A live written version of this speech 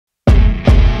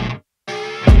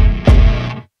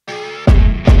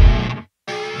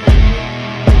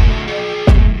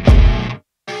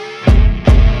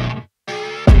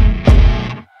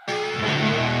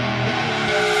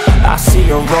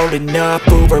rolling up,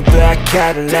 Uber black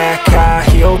Cadillac, high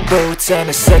heel boots and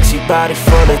a sexy body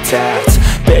full of tats.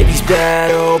 Baby's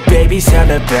bad, oh baby's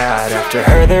hella bad. After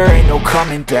her there ain't no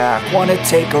coming back. Wanna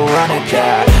take a run at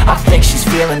that. I think she's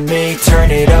feeling me,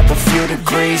 turn it up a few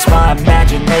degrees. My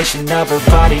imagination of her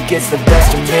body gets the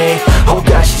best of me. Oh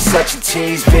gosh, she's such a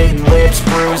tease, bitten lips,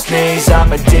 bruised knees.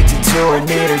 I'm addicted to her,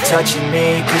 need her touching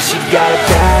me. Cause she got a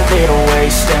bad little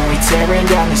waist, and we tearing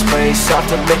down this place. Off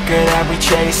the liquor that we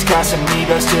chase,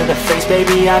 Casamigos to the face.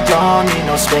 Baby, I don't need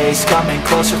no space, coming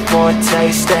closer for a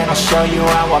taste. And I'll show you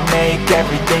how I make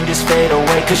everything just fade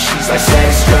away. Cause she's like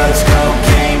sex, drugs,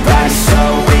 cocaine, body so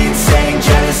insane.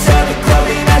 Jealous of the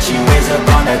clothing that she wears up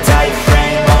on a tight frame.